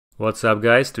What's up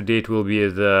guys, today it will be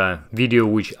the video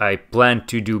which I planned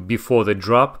to do before the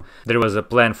drop. There was a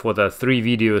plan for the 3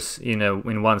 videos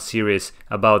in one series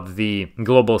about the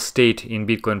global state in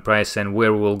Bitcoin price and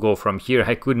where we'll go from here.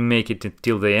 I couldn't make it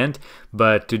till the end,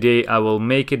 but today I will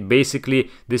make it. Basically,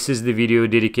 this is the video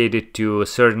dedicated to a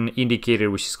certain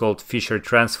indicator which is called Fisher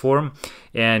transform,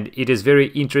 and it is very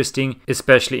interesting,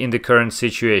 especially in the current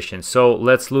situation. So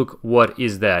let's look what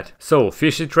is that. So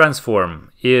Fisher transform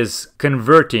is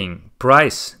converting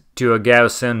price to a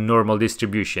Gaussian normal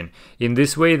distribution. In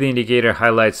this way, the indicator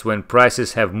highlights when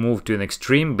prices have moved to an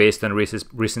extreme based on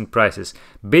recent prices.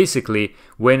 Basically,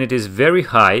 when it is very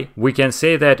high, we can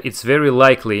say that it's very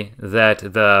likely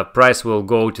that the price will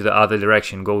go to the other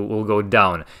direction, will go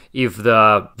down. If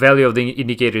the value of the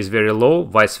indicator is very low,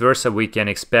 vice versa, we can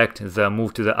expect the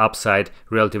move to the upside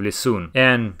relatively soon.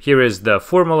 And here is the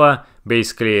formula.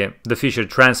 Basically the Fisher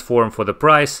transform for the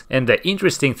price, and the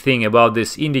interesting thing about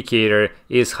this indicator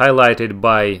is highlighted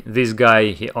by this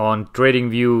guy on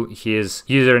TradingView. His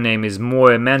username is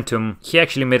Moementum. He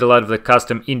actually made a lot of the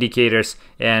custom indicators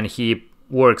and he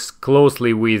works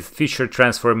closely with Fisher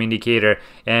transform indicator,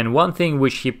 and one thing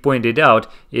which he pointed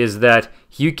out is that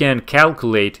you can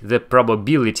calculate the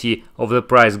probability of the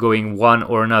price going one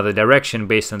or another direction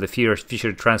based on the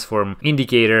Fisher transform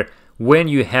indicator when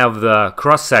you have the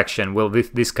cross section, well,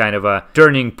 this kind of a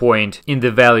turning point in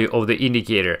the value of the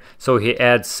indicator. So he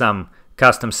adds some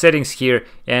custom settings here,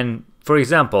 and for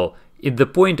example, at the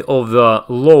point of the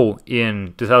low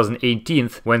in 2018,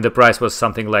 when the price was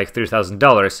something like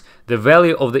 $3,000, the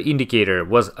value of the indicator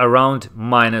was around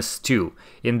 -2.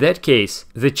 In that case,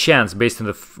 the chance, based on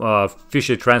the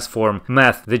Fisher transform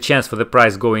math, the chance for the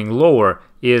price going lower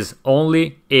is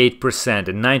only 8%,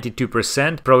 and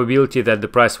 92% probability that the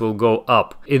price will go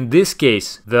up. In this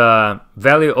case, the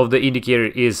value of the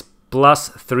indicator is plus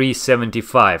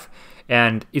 375.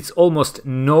 And it's almost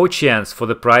no chance for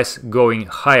the price going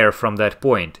higher from that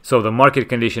point. So the market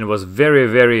condition was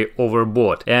very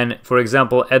overbought. And for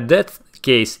example, at that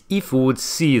case, if we would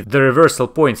see the reversal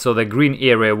point, so the green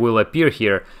area will appear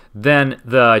here, then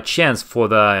the chance for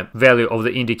the value of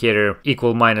the indicator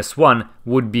equal -1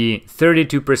 would be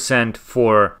 32%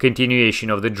 for continuation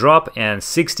of the drop and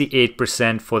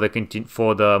 68% for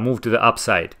the move to the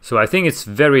upside. So I think it's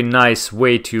very nice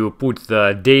way to put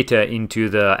the data into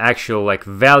the actual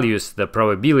values, the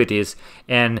probabilities.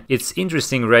 And it's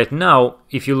interesting right now,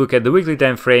 if you look at the weekly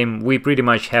time frame, we pretty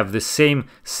much have the same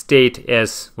state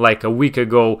as like a week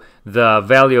ago. The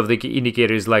value of the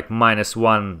indicator is like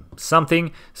 -1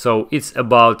 something, so it's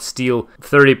about still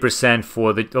 30%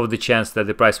 of the chance that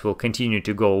the price will continue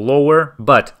to go lower.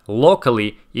 But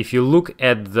locally, if you look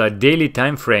at the daily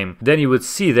time frame, then you would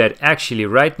see that actually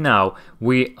right now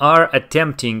we are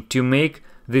attempting to make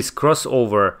this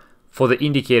crossover for the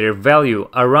indicator value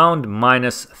around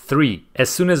 -3. As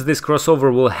soon as this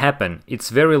crossover will happen, it's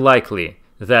very likely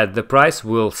that the price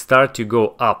will start to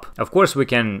go up. Of course, we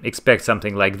can expect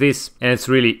something like this, and it's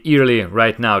really early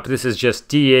right now. This is just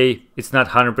TA. It's not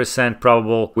 100%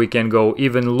 probable. We can go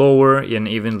even lower, and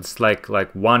even it's like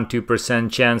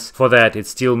 1-2% chance for that. It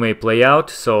still may play out,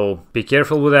 so be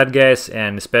careful with that, guys,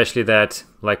 and especially that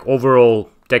overall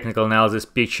technical analysis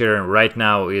picture right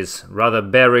now is rather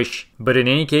bearish. But in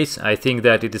any case, I think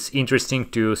that it is interesting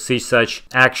to see such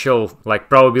actual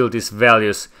probabilities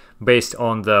values based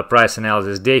on the price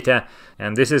analysis data,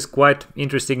 and this is quite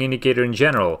interesting indicator in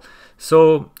general.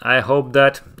 So I hope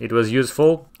that it was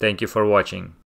useful. Thank you for watching.